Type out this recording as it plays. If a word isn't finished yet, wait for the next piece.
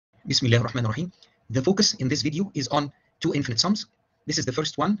Bismillah ar-Rahman ar-Rahim. The focus in this video is on two infinite sums. This is the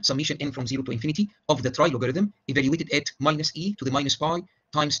first one, summation n from 0 to infinity of the trilogarithm evaluated at minus e to the minus pi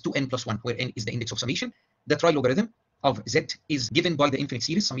times 2n plus 1, where n is the index of summation. The trilogarithm of z is given by the infinite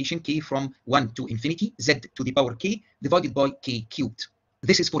series summation k from 1 to infinity z to the power k divided by k cubed.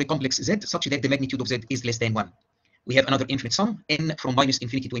 This is for a complex z such that the magnitude of z is less than 1. We have another infinite sum, n from minus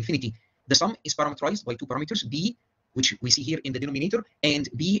infinity to infinity. The sum is parameterized by two parameters, b, which we see here in the denominator, and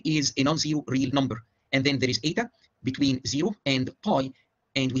b is a non-zero real number. And then there is eta between 0 and pi,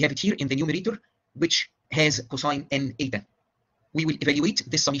 and we have it here in the numerator, which has cosine n eta. We will evaluate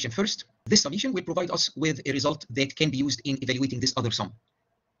this summation first. This summation will provide us with a result that can be used in evaluating this other sum.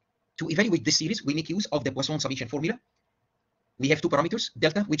 To evaluate this series, we make use of the Poisson summation formula. We have two parameters,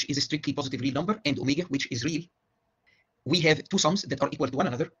 delta, which is a strictly positive real number, and omega, which is real. We have two sums that are equal to one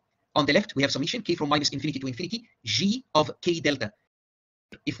another. On the left, we have summation k from minus infinity to infinity, g of k delta.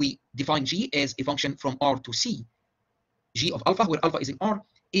 If we define g as a function from r to c, g of alpha, where alpha is in r,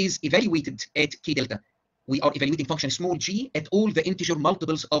 is evaluated at k delta. We are evaluating function small g at all the integer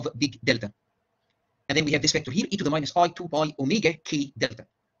multiples of big delta. And then we have this vector here, e to the minus I 2 pi omega k delta.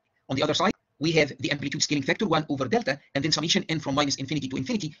 On the other side, we have the amplitude scaling factor 1 over delta, and then summation n from minus infinity to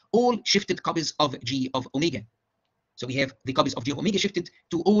infinity, all shifted copies of g of omega. So we have the copies of g of omega shifted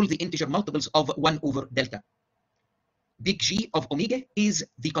to all the integer multiples of 1 over delta. Big G of omega is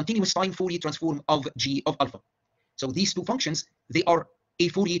the continuous time Fourier transform of g of alpha. So these two functions, they are a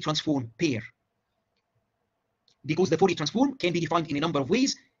Fourier transform pair. Because the Fourier transform can be defined in a number of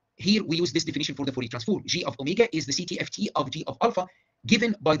ways, here we use this definition for the Fourier transform. G of omega is the CTFT of g of alpha,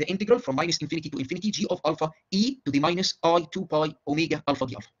 given by the integral from minus infinity to infinity g of alpha e to the minus I 2 pi omega alpha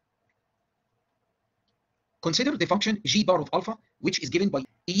d alpha. Consider the function g bar of alpha, which is given by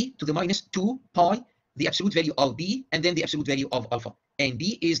e to the minus 2 pi, the absolute value of b, and then the absolute value of alpha. And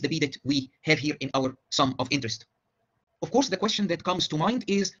b is the b that we have here in our sum of interest. Of course, the question that comes to mind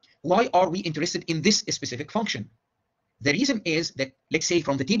is, why are we interested in this specific function? The reason is that, let's say,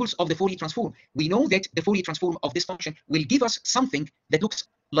 from the tables of the Fourier transform, we know that the Fourier transform of this function will give us something that looks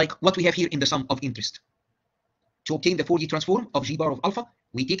like what we have here in the sum of interest. To obtain the Fourier transform of g bar of alpha,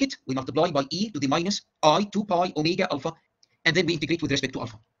 we take it, we multiply by e to the minus I 2 pi omega alpha, and then we integrate with respect to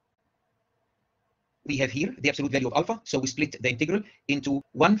alpha. We have here the absolute value of alpha, so we split the integral into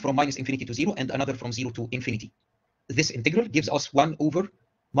one from minus infinity to 0 and another from 0 to infinity. This integral gives us 1 over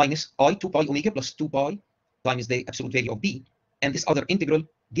minus I 2 pi omega plus 2 pi times the absolute value of b, and this other integral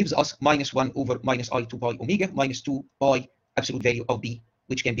gives us minus 1 over minus I 2 pi omega minus 2 pi absolute value of b,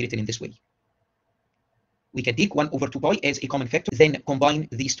 which can be written in this way. We can take 1 over 2 pi as a common factor, then combine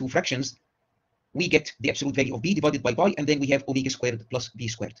these two fractions. We get the absolute value of b divided by pi, and then we have omega squared plus b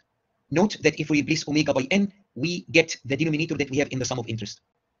squared. Note that if we replace omega by n, we get the denominator that we have in the sum of interest.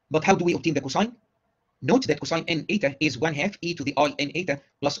 But how do we obtain the cosine? Note that cosine n eta is 1/2 e to the I n eta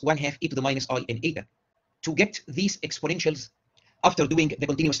plus 1/2 e to the minus I n eta. To get these exponentials, after doing the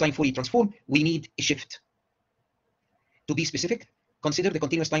continuous time Fourier transform, we need a shift. To be specific, consider the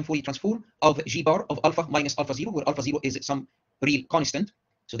continuous time Fourier transform of g bar of alpha minus alpha 0, where alpha 0 is some real constant.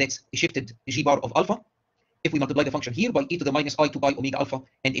 So that's a shifted g bar of alpha. If we multiply the function here by e to the minus I 2 pi omega alpha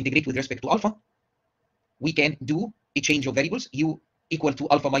and integrate with respect to alpha, we can do a change of variables, u equal to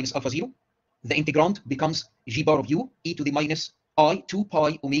alpha minus alpha 0. The integrand becomes g bar of u e to the minus I 2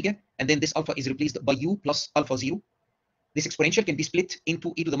 pi omega, and then this alpha is replaced by u plus alpha 0. This exponential can be split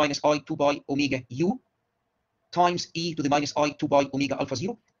into e to the minus I 2 pi omega u times e to the minus I 2 pi omega alpha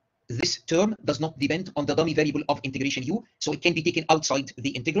 0. This term does not depend on the dummy variable of integration u, so it can be taken outside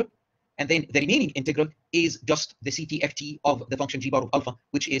the integral. And then the remaining integral is just the CTFT of the function g bar of alpha,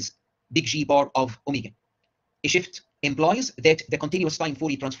 which is big G bar of omega. A shift implies that the continuous time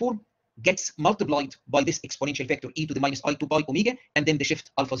Fourier transform gets multiplied by this exponential factor e to the minus I 2 pi omega, and then the shift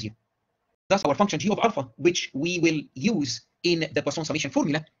alpha 0. Thus, our function g of alpha, which we will use in the Poisson summation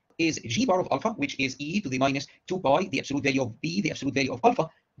formula, is g bar of alpha, which is e to the minus 2 pi, the absolute value of b, the absolute value of alpha.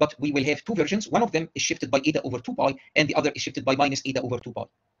 But we will have two versions. One of them is shifted by eta over 2 pi, and the other is shifted by minus eta over 2 pi.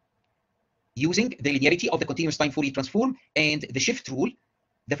 Using the linearity of the continuous time Fourier transform and the shift rule,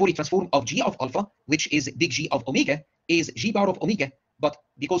 the Fourier transform of g of alpha, which is big G of omega, is g bar of omega. But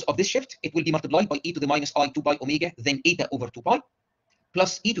because of this shift, it will be multiplied by e to the minus I 2 pi omega, then eta over 2 pi,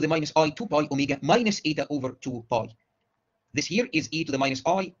 plus e to the minus I 2 pi omega minus eta over 2 pi. This here is e to the minus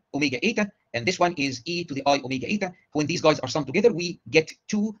I omega eta, and this one is e to the I omega eta. When these guys are summed together, we get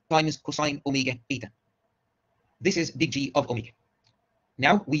 2 times cosine omega eta. This is big G of omega.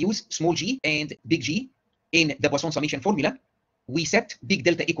 Now we use small g and big G in the Poisson summation formula. We set big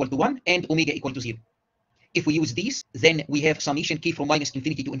delta equal to 1 and omega equal to 0. If we use these, then we have summation k from minus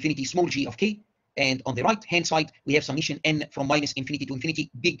infinity to infinity small g of k. And on the right hand side, we have summation n from minus infinity to infinity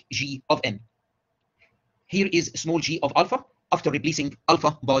big G of n. Here is small g of alpha after replacing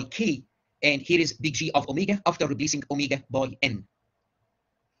alpha by k. And here is big G of omega after replacing omega by n.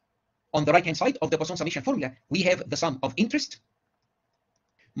 On the right hand side of the Poisson summation formula, we have the sum of interest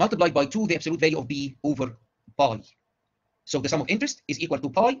multiplied by 2 the absolute value of b over pi. So the sum of interest is equal to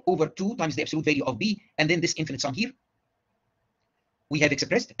pi over 2 times the absolute value of b, and then this infinite sum here. We have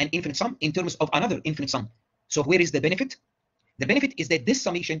expressed an infinite sum in terms of another infinite sum. So where is the benefit? The benefit is that this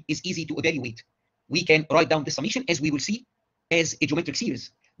summation is easy to evaluate. We can write down this summation, as we will see, as a geometric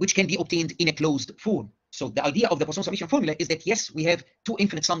series, which can be obtained in a closed form. So the idea of the Poisson summation formula is that, yes, we have two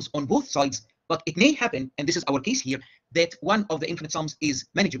infinite sums on both sides, but it may happen, and this is our case here, that one of the infinite sums is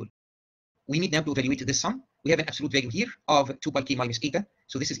manageable. We need now to evaluate this sum. We have an absolute value here of 2 pi k minus eta.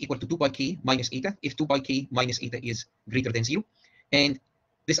 So this is equal to 2 pi k minus eta if 2 pi k minus eta is greater than 0. And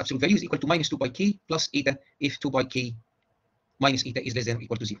this absolute value is equal to minus 2 pi k plus eta if 2 pi k minus eta is less than or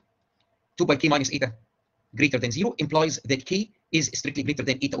equal to 0. 2 pi k minus eta greater than 0 implies that k is strictly greater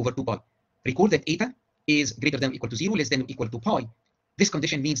than eta over 2 pi. Recall that eta is greater than or equal to 0, less than or equal to pi. This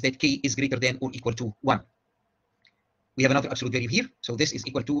condition means that k is greater than or equal to 1. We have another absolute value here. So this is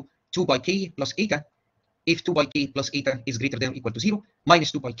equal to 2 pi k plus eta if 2 pi k plus eta is greater than or equal to 0,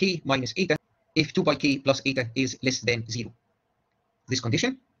 minus 2 pi k minus eta if 2 pi k plus eta is less than 0. This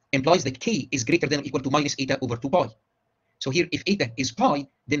condition implies that k is greater than or equal to minus eta over 2 pi. So here, if eta is pi,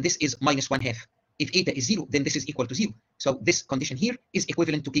 then this is minus 1/2. If eta is 0, then this is equal to 0. So this condition here is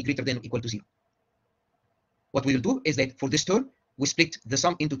equivalent to k greater than or equal to 0. What we will do is that for this term, we split the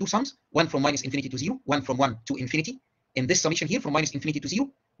sum into two sums, one from minus infinity to 0, one from 1 to infinity. In this summation here, from minus infinity to 0,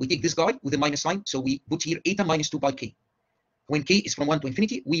 we take this guy with a minus sign, so we put here eta minus 2 pi k. When k is from 1 to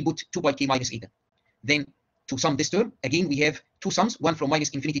infinity, we put 2 pi k minus eta. Then to sum this term, again, we have two sums, one from minus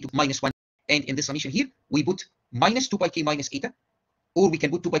infinity to minus 1. And in this summation here, we put minus 2 pi k minus eta, or we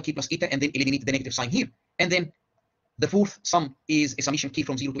can put 2 pi k plus eta and then eliminate the negative sign here. And then the fourth sum is a summation k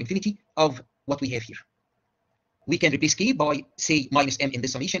from 0 to infinity of what we have here. We can replace k by, say, minus m in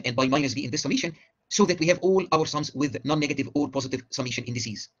this summation and by minus b in this summation, so that we have all our sums with non-negative or positive summation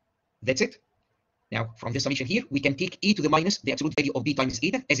indices. That's it. Now, from this summation here, we can take e to the minus the absolute value of b times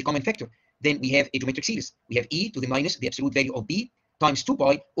eta as a common factor. Then we have a geometric series. We have e to the minus the absolute value of b times 2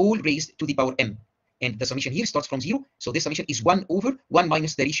 pi, all raised to the power m. And the summation here starts from 0. So this summation is 1 over 1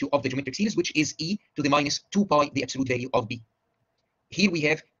 minus the ratio of the geometric series, which is e to the minus 2 pi, the absolute value of b. Here we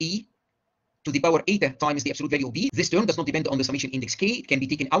have e to the power eta times the absolute value of b. This term does not depend on the summation index k. It can be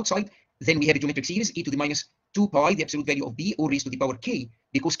taken outside. Then we have a geometric series, e to the minus 2 pi, the absolute value of b, all raised to the power k.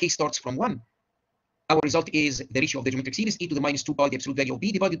 Because k starts from 1, our result is the ratio of the geometric series, e to the minus 2 pi, the absolute value of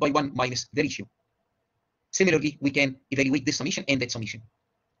b, divided by 1 minus the ratio. Similarly, we can evaluate this summation and that summation.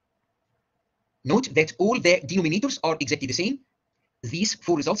 Note that all the denominators are exactly the same. These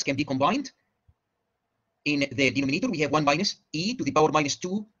four results can be combined. In the denominator, we have 1 minus e to the power minus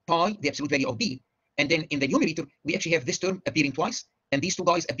 2 pi, the absolute value of b. And then in the numerator, we actually have this term appearing twice, and these two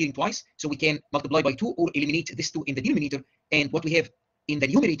guys appearing twice. So we can multiply by 2 or eliminate this 2 in the denominator. And what we have in the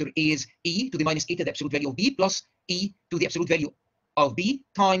numerator is e to the minus eta, the absolute value of b, plus e to the absolute value of b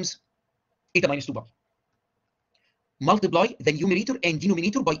times eta minus 2 pi. Multiply the numerator and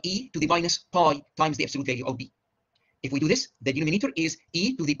denominator by e to the minus pi times the absolute value of b. If we do this, the denominator is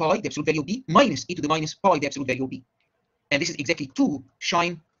e to the pi, the absolute value of b, minus e to the minus pi, the absolute value of b. And this is exactly 2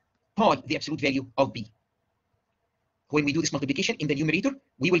 sine pi, the absolute value of b. When we do this multiplication in the numerator,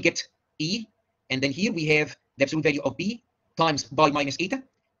 we will get e, and then here we have the absolute value of b times pi minus eta.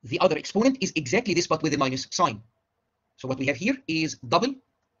 The other exponent is exactly this, but with a minus sign. So what we have here is double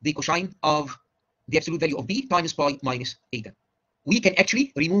the cosine of the absolute value of b times pi minus eta. We can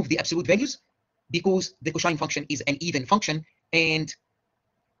actually remove the absolute values because the cosine function is an even function, and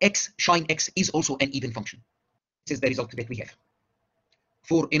x sine x is also an even function. This is the result that we have.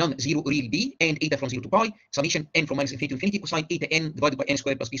 For a non-zero real b and eta from 0 to pi, summation n from minus infinity to infinity, cosine eta n divided by n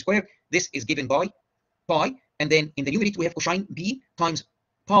squared plus b squared. This is given by pi, and then in the numerator we have cosine b times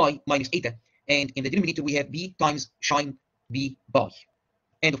pi minus eta, and in the denominator we have b times sine b pi.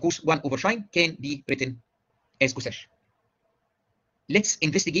 And of course, 1 over sine can be written as cosec. Let's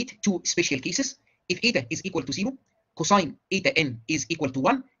investigate two special cases. If eta is equal to 0, cosine eta n is equal to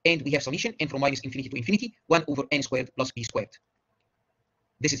 1, and we have summation n from minus infinity to infinity, 1 over n squared plus b squared.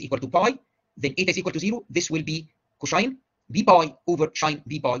 This is equal to pi. Then eta is equal to 0. This will be cosine b pi over sine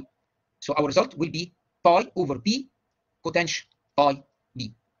b pi. So our result will be pi over b cotangent pi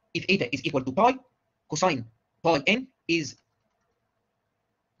b. If eta is equal to pi, cosine pi n is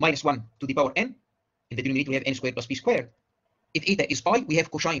minus 1 to the power n. In the denominator, we have n squared plus b squared. If eta is pi, we have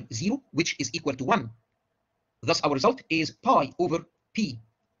cosine 0, which is equal to 1. Thus, our result is pi over p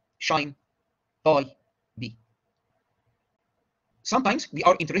sine pi b. Sometimes we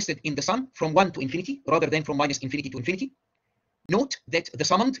are interested in the sum from 1 to infinity rather than from minus infinity to infinity. Note that the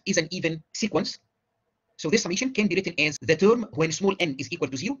summand is an even sequence. So this summation can be written as the term when small n is equal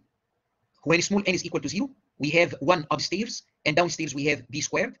to 0. When small n is equal to 0, we have 1 upstairs, and downstairs we have b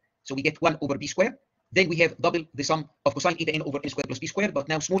squared. So we get 1 over b squared. Then we have double the sum of cosine eta n over n squared plus b squared, but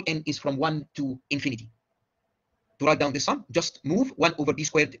now small n is from 1 to infinity. To write down this sum, just move 1 over b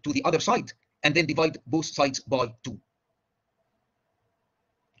squared to the other side, and then divide both sides by 2.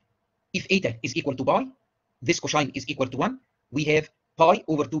 If eta is equal to pi, this cosine is equal to 1. We have pi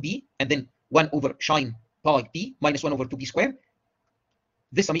over 2b, and then 1 over sine pi b minus 1 over 2b squared.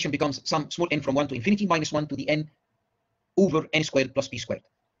 This summation becomes sum small n from 1 to infinity minus 1 to the n over n squared plus b squared.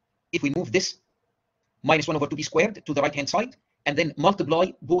 If we move this minus 1 over 2b squared to the right-hand side, and then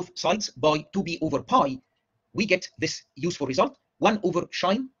multiply both sides by 2b over pi, we get this useful result. 1 over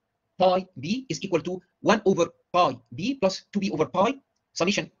sine pi b is equal to 1 over pi b plus 2b over pi,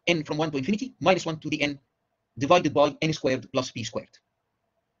 summation n from 1 to infinity minus 1 to the n divided by n squared plus b squared.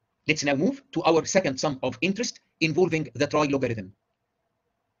 Let's now move to our second sum of interest involving the trilogarithm.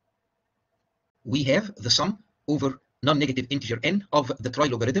 We have the sum over non-negative integer n of the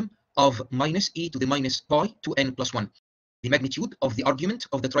trilogarithm of minus e to the minus pi to n plus 1. The magnitude of the argument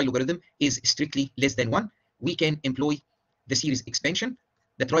of the trilogarithm is strictly less than 1. We can employ the series expansion.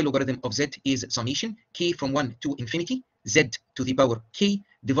 The trilogarithm of z is summation k from 1 to infinity z to the power k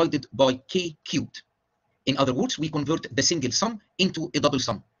divided by k cubed. In other words, we convert the single sum into a double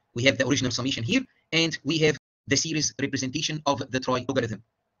sum. We have the original summation here, and we have the series representation of the trilogarithm.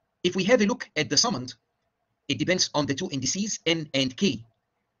 If we have a look at the summand, it depends on the two indices n and k.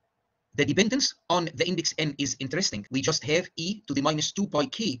 The dependence on the index n is interesting. We just have e to the minus 2 pi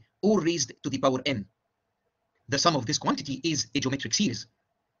k, all raised to the power n. The sum of this quantity is a geometric series.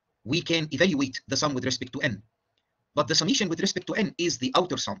 We can evaluate the sum with respect to n, but the summation with respect to n is the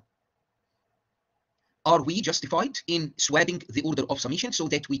outer sum. Are we justified in swapping the order of summation so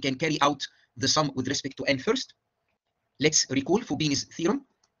that we can carry out the sum with respect to n first? Let's recall Fubini's theorem.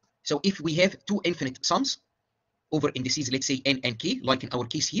 So if we have two infinite sums over indices, let's say n and k, like in our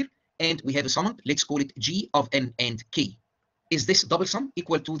case here, and we have a summand, let's call it g of n and k. Is this double sum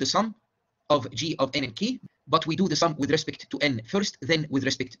equal to the sum of g of n and k, but we do the sum with respect to n first, then with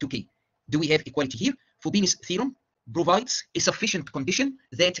respect to k? Do we have equality here? Fubini's theorem provides a sufficient condition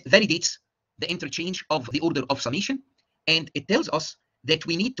that validates the interchange of the order of summation, and it tells us that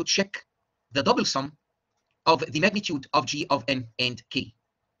we need to check the double sum of the magnitude of g of n and k.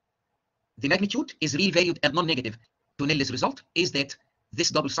 The magnitude is real valued and non-negative. Tonelli's result is that this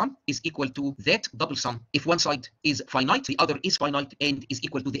double sum is equal to that double sum if one side is finite, the other is finite and is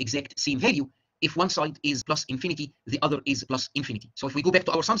equal to the exact same value. If one side is plus infinity, the other is plus infinity. So if we go back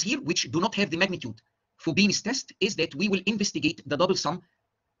to our sums here, which do not have the magnitude, Fubini's test is that we will investigate the double sum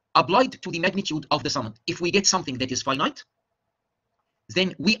applied to the magnitude of the summand. If we get something that is finite,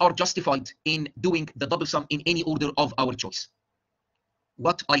 then we are justified in doing the double sum in any order of our choice.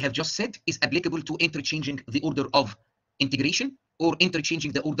 What I have just said is applicable to interchanging the order of integration, or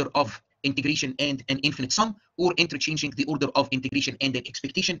interchanging the order of integration and an infinite sum, or interchanging the order of integration and an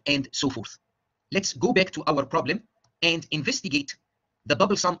expectation, and so forth. Let's go back to our problem and investigate the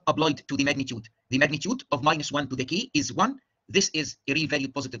double sum applied to the magnitude. The magnitude of minus 1 to the k is 1. This is a real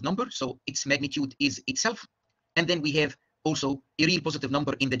valued positive number, so its magnitude is itself. And then we have also a real positive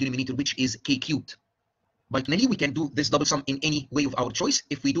number in the denominator, which is k cubed. By Tonelli, we can do this double sum in any way of our choice.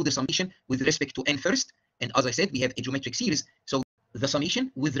 If we do the summation with respect to n first, and as I said, we have a geometric series, so the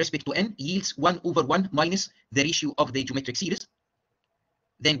summation with respect to n yields 1 over 1 minus the ratio of the geometric series.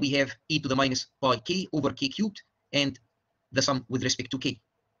 Then we have e to the minus pi k over k cubed, and the sum with respect to k.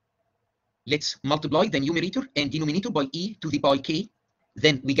 Let's multiply the numerator and denominator by e to the pi k.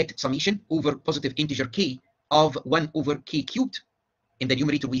 Then we get summation over positive integer k of 1 over k cubed. In the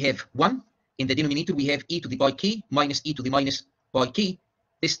numerator, we have 1. In the denominator, we have e to the pi k minus e to the minus pi k.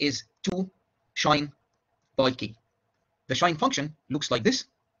 This is 2 sine pi k. The sine function looks like this.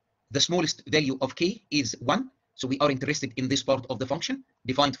 The smallest value of k is 1. So we are interested in this part of the function,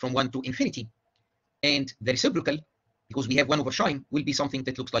 defined from 1 to infinity. And the reciprocal, because we have 1 over sine, will be something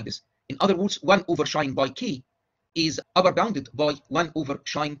that looks like this. In other words, 1 over sine by k is upper bounded by 1 over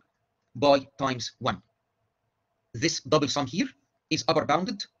sine by times 1. This double sum here is upper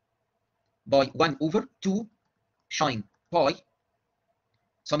bounded by 1 over 2 sine pi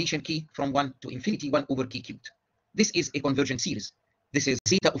summation k from 1 to infinity 1 over k cubed. This is a convergent series. This is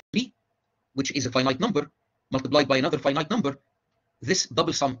zeta of 3 which is a finite number, multiplied by another finite number, this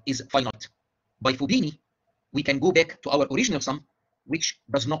double sum is finite. By Fubini, we can go back to our original sum, which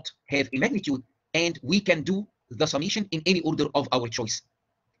does not have a magnitude, and we can do the summation in any order of our choice.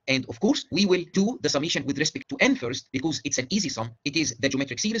 And of course, we will do the summation with respect to n first, because it's an easy sum. It is the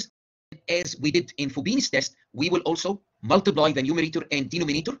geometric series. As we did in Fubini's test, we will also multiply the numerator and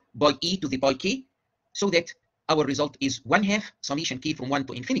denominator by e to the pi k, so that our result is 1/2 summation k from 1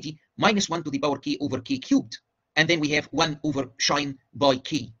 to infinity minus 1 to the power k over k cubed. And then we have 1 over shine by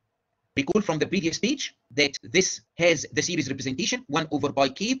k. Recall from the previous page that this has the series representation 1 over pi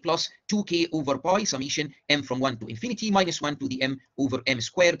k plus 2k over pi summation m from 1 to infinity minus 1 to the m over m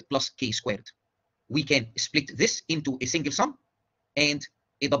squared plus k squared. We can split this into a single sum and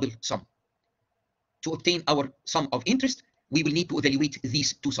a double sum. To obtain our sum of interest, we will need to evaluate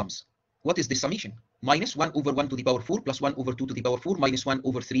these two sums. What is the summation? Minus 1 over 1 to the power 4 plus 1 over 2 to the power 4 minus 1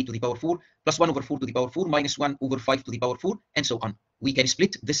 over 3 to the power 4 plus 1 over 4 to the power 4 minus 1 over 5 to the power 4 and so on. We can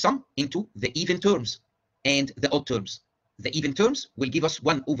split the sum into the even terms and the odd terms. The even terms will give us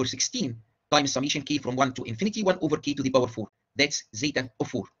 1 over 16 times summation k from 1 to infinity 1 over k to the power 4. That's zeta of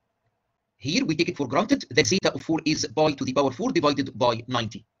 4. Here we take it for granted that zeta of 4 is pi to the power 4 divided by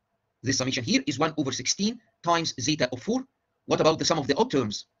 90. This summation here is 1 over 16 times zeta of 4. What about the sum of the odd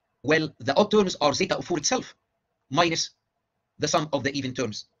terms? Well, the odd terms are zeta of 4 itself minus the sum of the even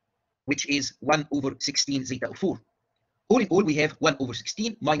terms, which is 1 over 16 zeta of 4. All in all, we have 1 over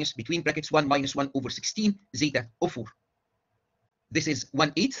 16 minus between brackets 1 minus 1 over 16 zeta of 4. This is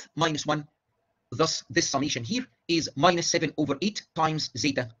 1/8 minus 1. Thus, this summation here is minus 7 over 8 times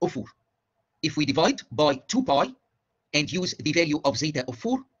zeta of 4. If we divide by 2 pi and use the value of zeta of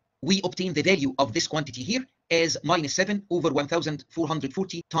 4, we obtain the value of this quantity here as minus 7 over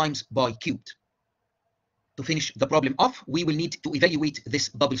 1440 times pi cubed. To finish the problem off, we will need to evaluate this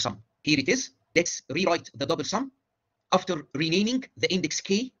double sum. Here it is. Let's rewrite the double sum after renaming the index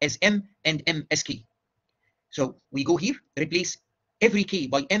k as m and m as k. So we go here, replace every k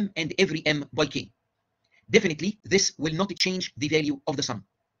by m and every m by k. Definitely, this will not change the value of the sum.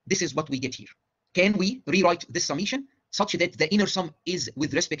 This is what we get here. Can we rewrite this summation such that the inner sum is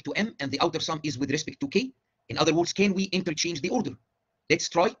with respect to m and the outer sum is with respect to k? In other words, can we interchange the order? Let's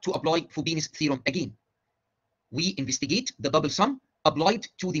try to apply Fubini's theorem again. We investigate the double sum applied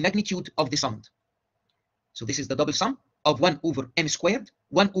to the magnitude of the summand. So this is the double sum of 1 over m squared,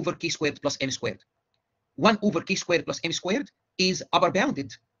 1 over k squared plus m squared. 1 over k squared plus m squared is upper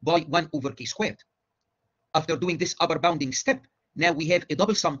bounded by 1 over k squared. After doing this upper bounding step, now we have a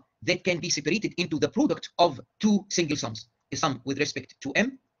double sum that can be separated into the product of two single sums. A sum with respect to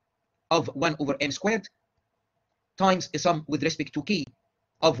m of 1 over m squared times a sum with respect to k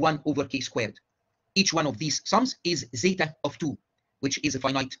of 1 over k squared. Each one of these sums is zeta of 2, which is a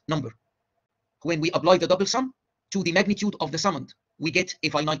finite number. When we apply the double sum to the magnitude of the summand, we get a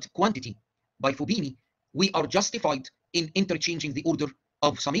finite quantity. By Fubini, we are justified in interchanging the order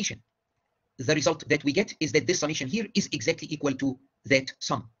of summation. The result that we get is that this summation here is exactly equal to that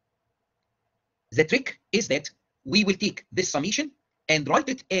sum. The trick is that we will take this summation and write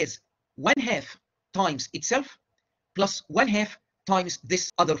it as 1/2 times itself plus 1/2 times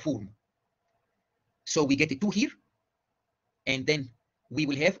this other form. So we get a 2 here, and then we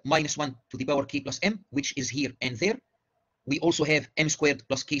will have minus 1 to the power k plus m, which is here and there. We also have m squared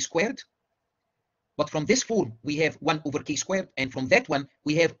plus k squared. But from this form, we have 1 over k squared, and from that one,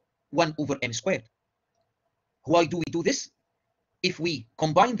 we have 1 over m squared. Why do we do this? If we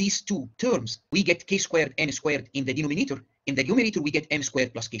combine these two terms, we get k squared n squared in the denominator. In the numerator, we get m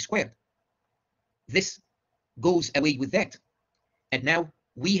squared plus k squared. This goes away with that. And now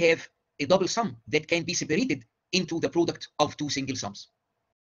we have a double sum that can be separated into the product of two single sums.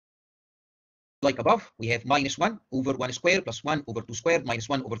 Like above, we have minus 1 over 1 squared plus 1 over 2 squared minus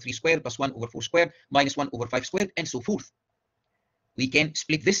 1 over 3 squared plus 1 over 4 squared minus 1 over 5 squared and so forth. We can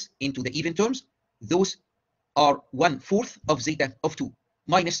split this into the even terms. Those are 1/4 of zeta of 2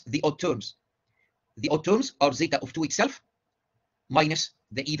 minus the odd terms. The odd terms are zeta of 2 itself minus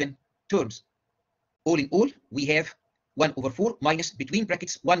the even terms. All in all, we have 1 over 4 minus between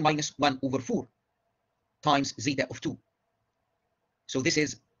brackets 1 minus 1 over 4 times zeta of 2. So this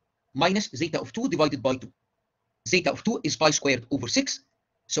is minus zeta of 2 divided by 2. Zeta of 2 is pi squared over 6.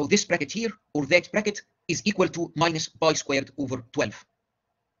 So this bracket here, or that bracket, is equal to minus pi squared over 12.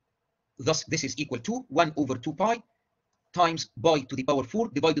 Thus, this is equal to 1 over 2 pi times pi to the power 4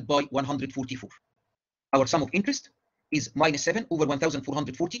 divided by 144. Our sum of interest is minus 7 over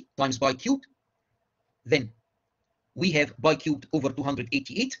 1440 times pi cubed. Then we have pi cubed over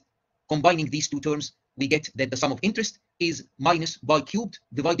 288. Combining these two terms, we get that the sum of interest is minus pi cubed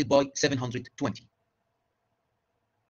divided by 720.